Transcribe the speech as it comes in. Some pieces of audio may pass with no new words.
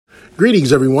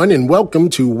Greetings, everyone, and welcome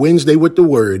to Wednesday with the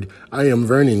Word. I am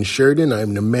Vernon Sheridan.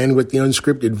 I'm the man with the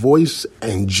unscripted voice,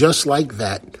 and just like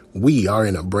that, we are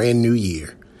in a brand new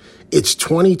year. It's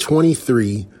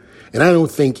 2023, and I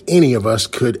don't think any of us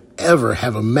could ever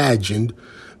have imagined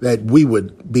that we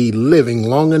would be living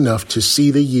long enough to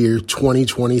see the year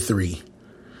 2023.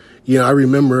 You know, I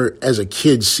remember as a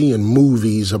kid seeing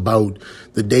movies about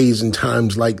the days and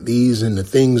times like these and the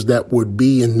things that would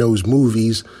be in those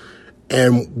movies.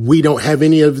 And we don't have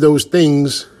any of those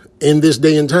things in this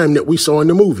day and time that we saw in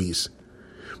the movies.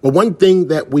 But one thing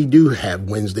that we do have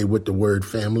Wednesday with the Word,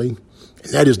 family,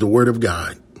 and that is the Word of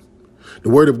God. The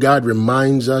Word of God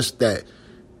reminds us that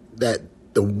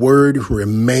the Word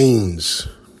remains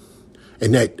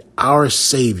and that our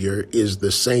Savior is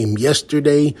the same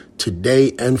yesterday,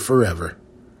 today, and forever.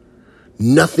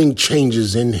 Nothing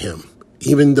changes in Him.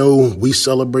 Even though we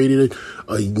celebrated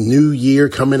a new year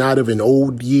coming out of an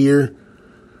old year,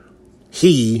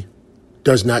 He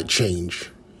does not change.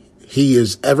 He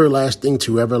is everlasting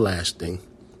to everlasting.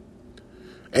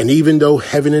 And even though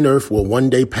heaven and earth will one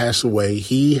day pass away,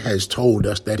 He has told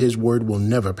us that His word will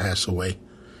never pass away.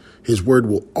 His word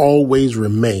will always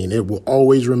remain. It will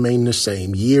always remain the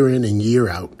same year in and year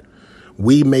out.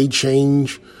 We may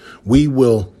change. We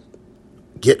will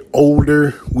get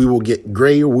older. We will get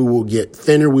grayer. We will get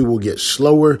thinner. We will get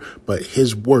slower. But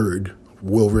His word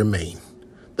will remain.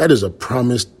 That is a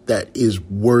promise that is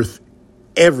worth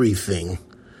everything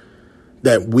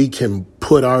that we can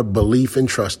put our belief and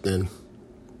trust in.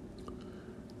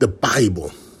 The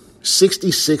Bible,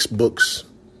 66 books,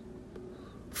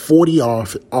 40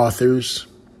 authors,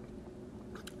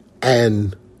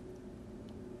 and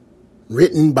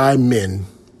written by men,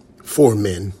 for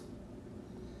men.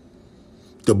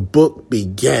 The book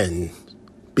begins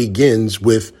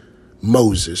with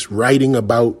Moses writing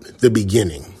about the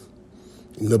beginning.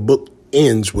 The book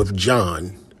ends with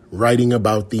John writing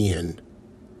about the end.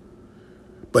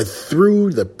 But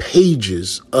through the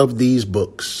pages of these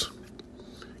books,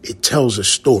 it tells a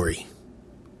story.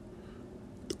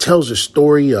 It tells a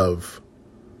story of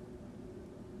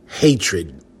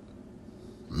hatred,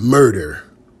 murder,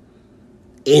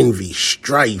 envy,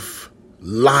 strife,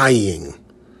 lying,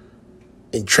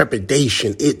 and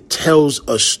trepidation. It tells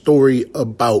a story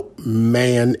about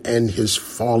man and his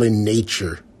fallen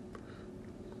nature.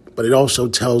 But it also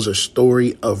tells a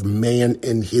story of man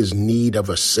and his need of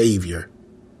a savior.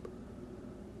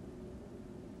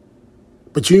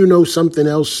 But you know something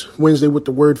else, Wednesday with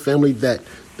the Word, family, that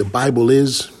the Bible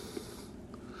is?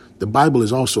 The Bible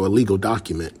is also a legal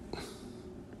document.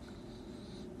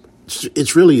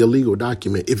 It's really a legal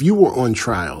document. If you were on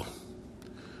trial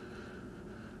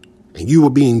and you were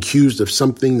being accused of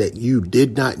something that you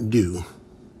did not do,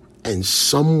 and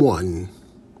someone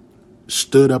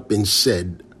stood up and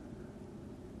said,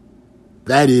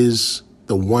 that is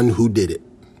the one who did it,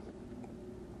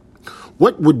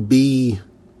 what would be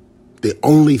the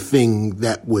only thing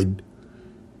that would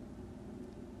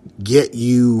get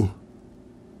you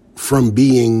from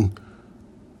being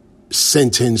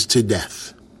sentenced to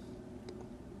death?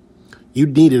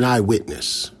 You'd need an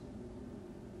eyewitness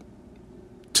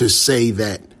to say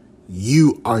that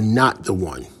you are not the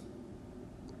one.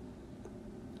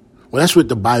 Well, that's what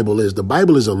the Bible is. The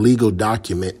Bible is a legal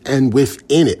document, and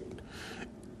within it,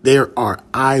 there are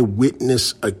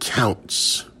eyewitness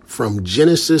accounts from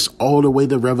Genesis all the way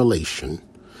to Revelation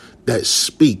that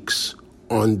speaks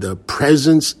on the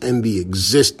presence and the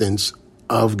existence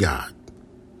of God.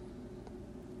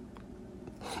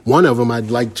 One of them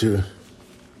I'd like to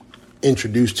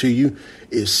introduce to you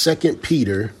is 2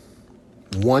 Peter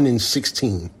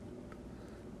 1:16.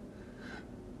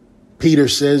 Peter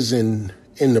says in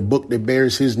the book that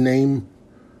bears his name,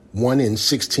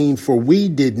 1:16, for we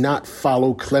did not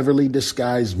follow cleverly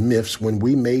disguised myths when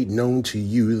we made known to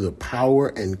you the power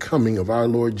and coming of our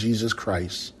Lord Jesus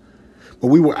Christ. But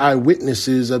we were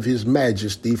eyewitnesses of His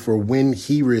majesty, for when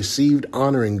He received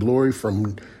honor and glory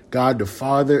from God the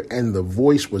Father, and the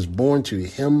voice was borne to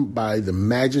Him by the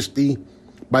majestic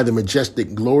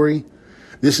glory,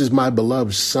 this is my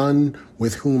beloved Son,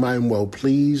 with whom I am well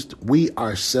pleased. We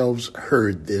ourselves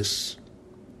heard this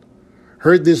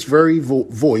very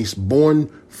voice born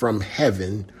from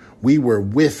heaven. We were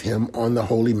with Him on the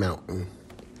holy mountain.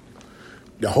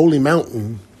 The holy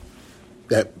mountain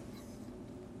that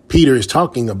Peter is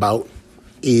talking about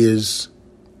is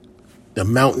the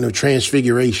mountain of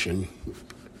transfiguration.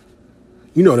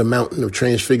 You know, the mountain of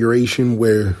transfiguration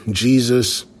where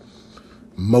Jesus,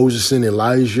 Moses, and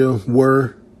Elijah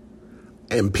were,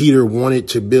 and Peter wanted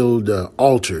to build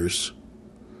altars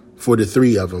for the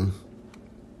three of them.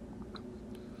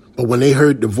 But when they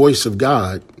heard the voice of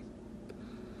God,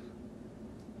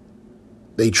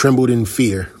 they trembled in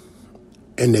fear,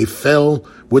 and they fell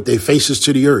with their faces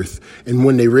to the earth. And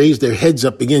when they raised their heads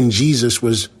up again, Jesus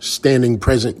was standing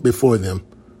present before them.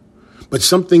 But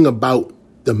something about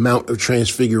the Mount of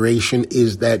Transfiguration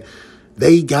is that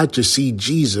they got to see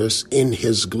Jesus in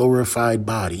his glorified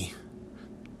body.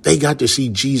 They got to see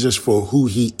Jesus for who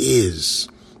he is.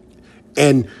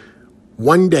 And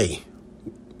one day,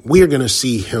 we're going to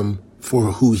see him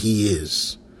for who he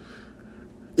is.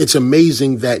 It's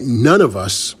amazing that none of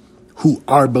us who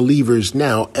are believers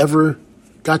now ever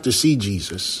got to see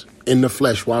Jesus in the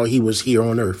flesh while he was here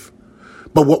on earth.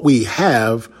 But what we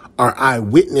have are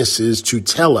eyewitnesses to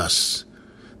tell us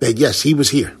that, yes, he was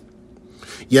here.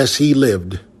 Yes, he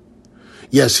lived.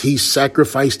 Yes, he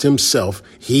sacrificed himself.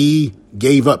 He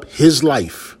gave up his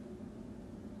life.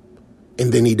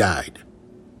 And then he died.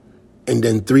 And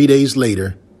then 3 days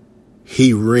later,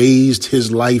 he raised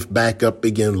his life back up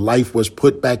again. Life was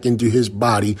put back into his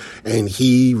body, and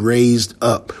he raised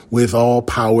up with all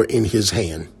power in his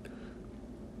hand.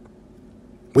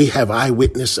 We have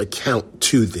eyewitness account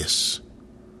to this.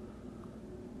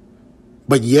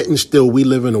 But yet and still, we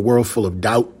live in a world full of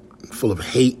doubt, full of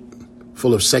hate,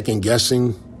 full of second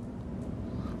guessing,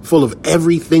 full of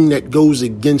everything that goes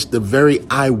against the very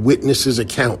eyewitnesses'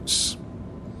 accounts.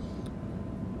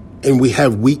 And we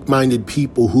have weak-minded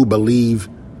people who believe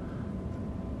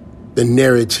the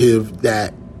narrative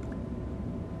that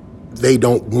they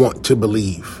don't want to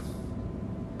believe.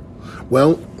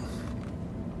 Well,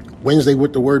 Wednesday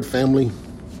with the Word family,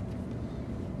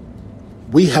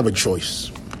 we have a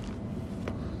choice.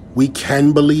 We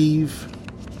can believe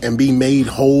and be made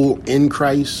whole in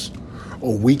Christ,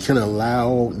 or we can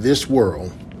allow this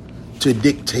world to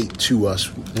dictate to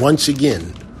us once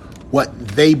again what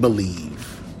they believe,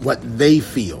 what they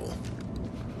feel.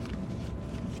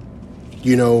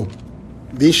 You know,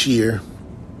 this year,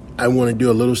 I want to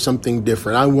do a little something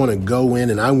different. I want to go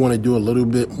in and I want to do a little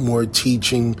bit more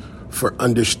teaching for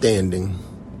understanding,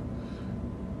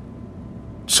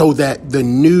 so that the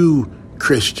new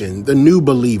Christian, the new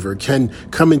believer, can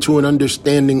come into an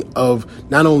understanding of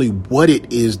not only what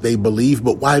it is they believe,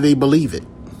 but why they believe it,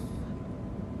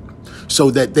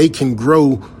 so that they can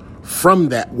grow from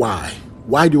that why.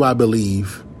 Why do I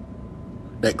believe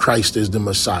that Christ is the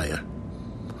Messiah?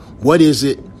 What is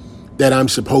it that I'm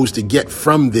supposed to get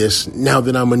from this now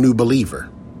that I'm a new believer?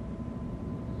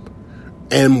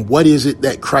 And what is it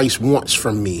that Christ wants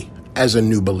from me as a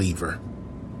new believer?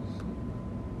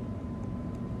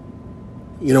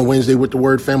 You know, Wednesday with the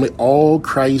Word family, all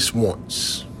Christ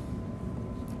wants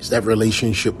is that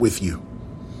relationship with you.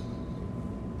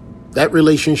 That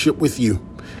relationship with you.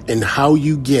 And how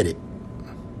you get it.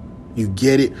 You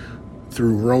get it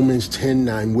through Romans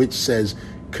 10:9, which says,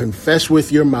 confess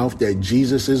with your mouth that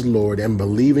Jesus is Lord and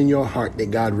believe in your heart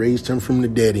that God raised him from the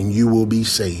dead and you will be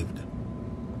saved.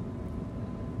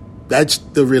 That's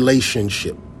the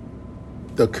relationship,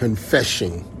 the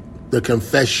confession,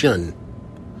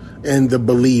 and the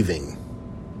believing.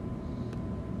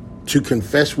 To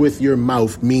confess with your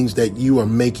mouth means that you are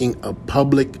making a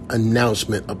public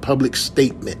announcement, a public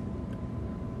statement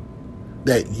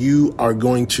that you are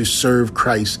going to serve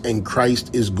Christ and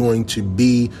Christ is going to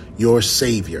be your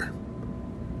Savior.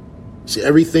 See,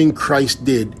 everything Christ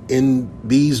did in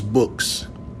these books,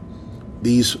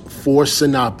 these 4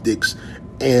 synoptics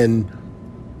and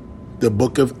the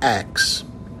book of Acts,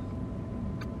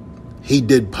 he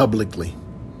did publicly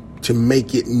to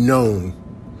make it known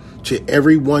to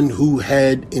everyone who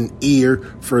had an ear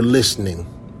for listening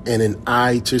and an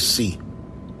eye to see,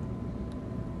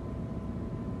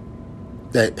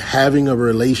 that having a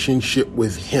relationship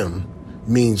with him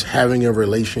means having a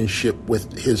relationship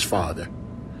with his Father.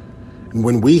 And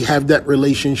when we have that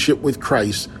relationship with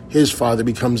Christ, his Father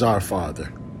becomes our Father.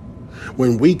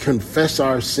 When we confess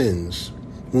our sins,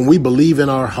 when we believe in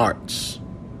our hearts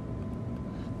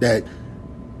that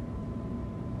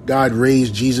God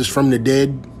raised Jesus from the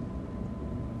dead,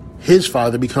 his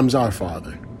Father becomes our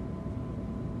Father.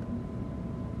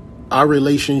 Our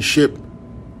relationship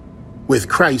with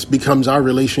Christ becomes our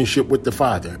relationship with the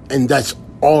Father. And that's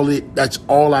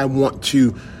all I want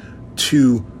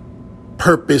to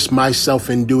purpose myself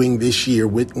in doing this year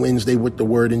with Wednesday with the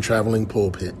Word and Traveling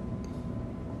Pulpit,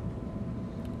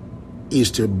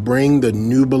 is to bring the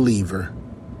new believer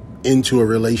into a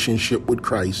relationship with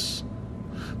Christ,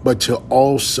 but to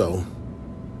also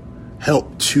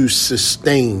help to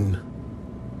sustain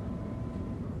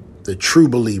the true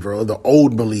believer or the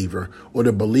old believer or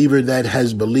the believer that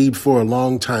has believed for a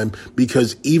long time,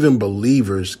 because even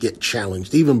believers get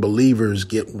challenged. Even believers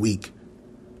get weak.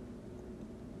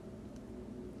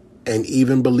 And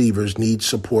even believers need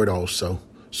support also.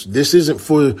 So this isn't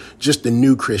for just the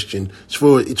new Christian. It's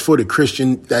for the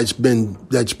Christian that's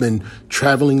been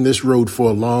traveling this road for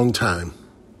a long time.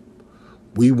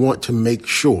 We want to make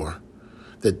sure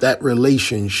that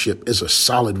relationship is a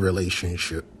solid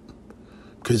relationship.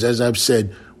 Because as I've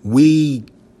said, we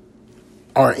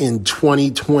are in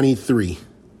 2023.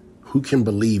 Who can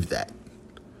believe that?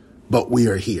 But we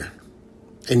are here.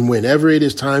 And whenever it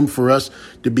is time for us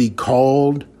to be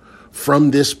called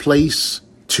from this place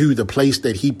to the place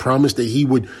that he promised that he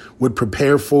would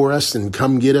prepare for us and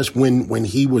come get us when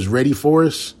he was ready for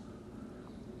us,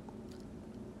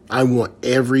 I want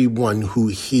everyone who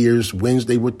hears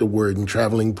Wednesday with the Word and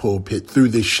Traveling Pulpit through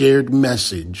the shared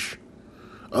message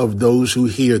of those who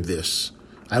hear this.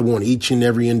 I want each and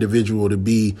every individual to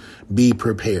be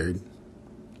prepared.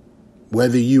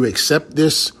 Whether you accept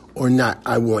this or not,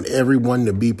 I want everyone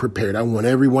to be prepared. I want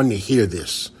everyone to hear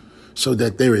this so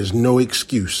that there is no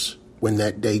excuse when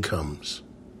that day comes.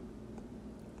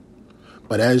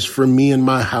 But as for me and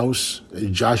my house, as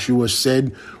Joshua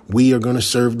said, we are going to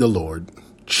serve the Lord.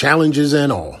 Challenges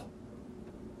and all,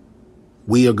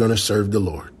 we are going to serve the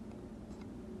Lord.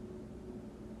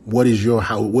 What is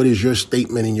your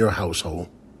statement in your household?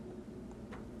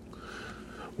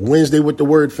 Wednesday with the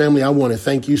Word family, I want to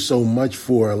thank you so much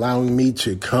for allowing me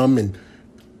to come and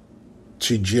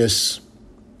to just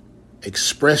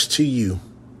express to you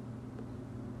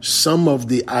some of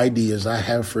the ideas I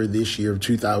have for this year of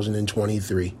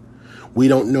 2023. We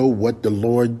don't know what the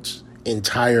Lord's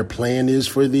entire plan is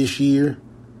for this year,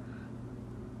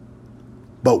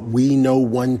 but we know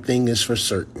one thing is for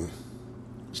certain.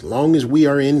 As long as we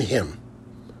are in him,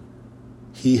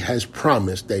 he has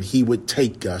promised that he would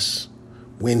take us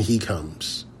when he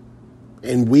comes.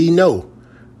 And we know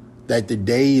that the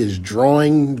day is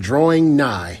drawing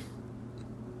nigh,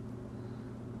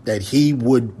 that he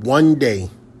would one day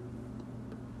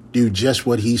do just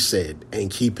what he said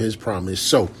and keep his promise.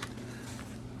 So,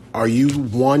 are you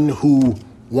one who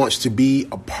wants to be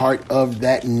a part of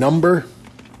that number?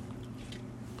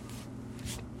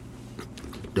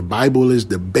 The Bible is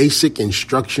the basic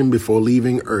instruction before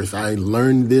leaving earth. I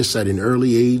learned this at an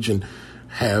early age and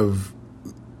have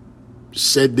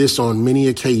said this on many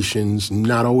occasions,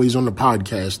 not always on the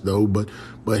podcast though, but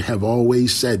have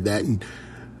always said that. And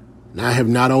I have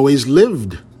not always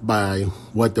lived by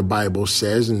what the Bible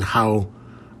says and how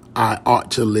I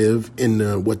ought to live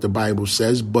in what the Bible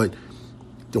says. But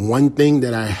the one thing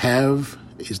that I have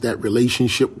is that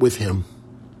relationship with him.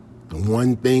 The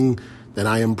one thing that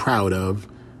I am proud of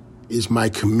is my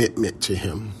commitment to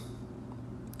him.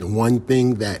 The one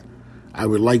thing that I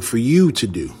would like for you to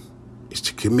do is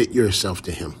to commit yourself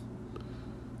to him.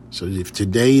 So if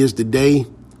today is the day,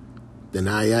 then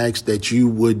I ask that you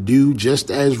would do just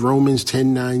as Romans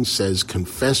 10:9 says,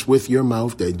 confess with your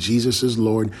mouth that Jesus is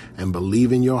Lord and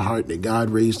believe in your heart that God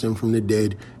raised him from the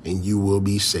dead and you will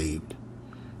be saved.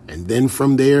 And then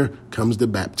from there comes the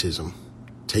baptism,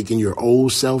 taking your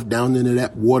old self down into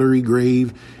that watery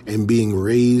grave and being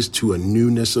raised to a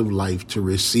newness of life to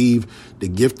receive the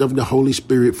gift of the Holy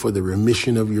Spirit for the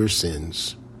remission of your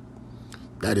sins.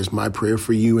 That is my prayer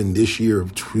for you in this year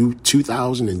of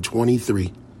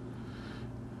 2023.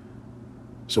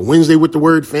 So Wednesday with the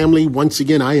Word family, once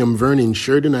again, I am Vernon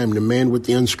Sheridan. I'm the man with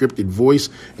the unscripted voice,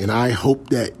 and I hope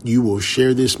that you will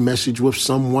share this message with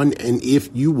someone. And if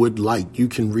you would like, you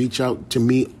can reach out to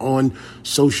me on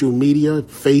social media,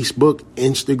 Facebook,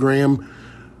 Instagram,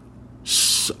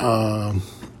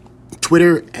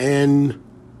 Twitter, and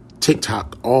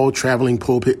TikTok, all Traveling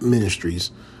Pulpit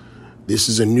Ministries. This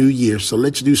is a new year, so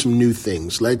let's do some new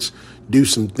things. Let's do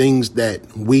some things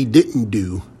that we didn't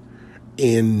do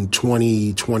in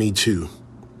 2022.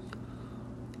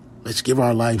 Let's give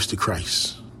our lives to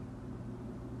Christ.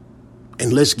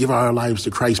 And let's give our lives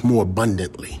to Christ more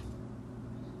abundantly.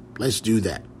 Let's do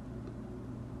that.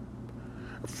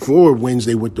 For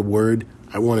Wednesday with the Word,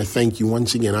 I want to thank you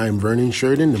once again. I am Vernon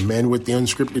Sheridan, the man with the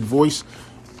unscripted voice.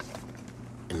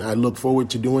 And I look forward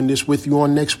to doing this with you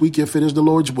on next week if it is the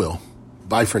Lord's will.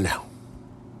 Bye for now.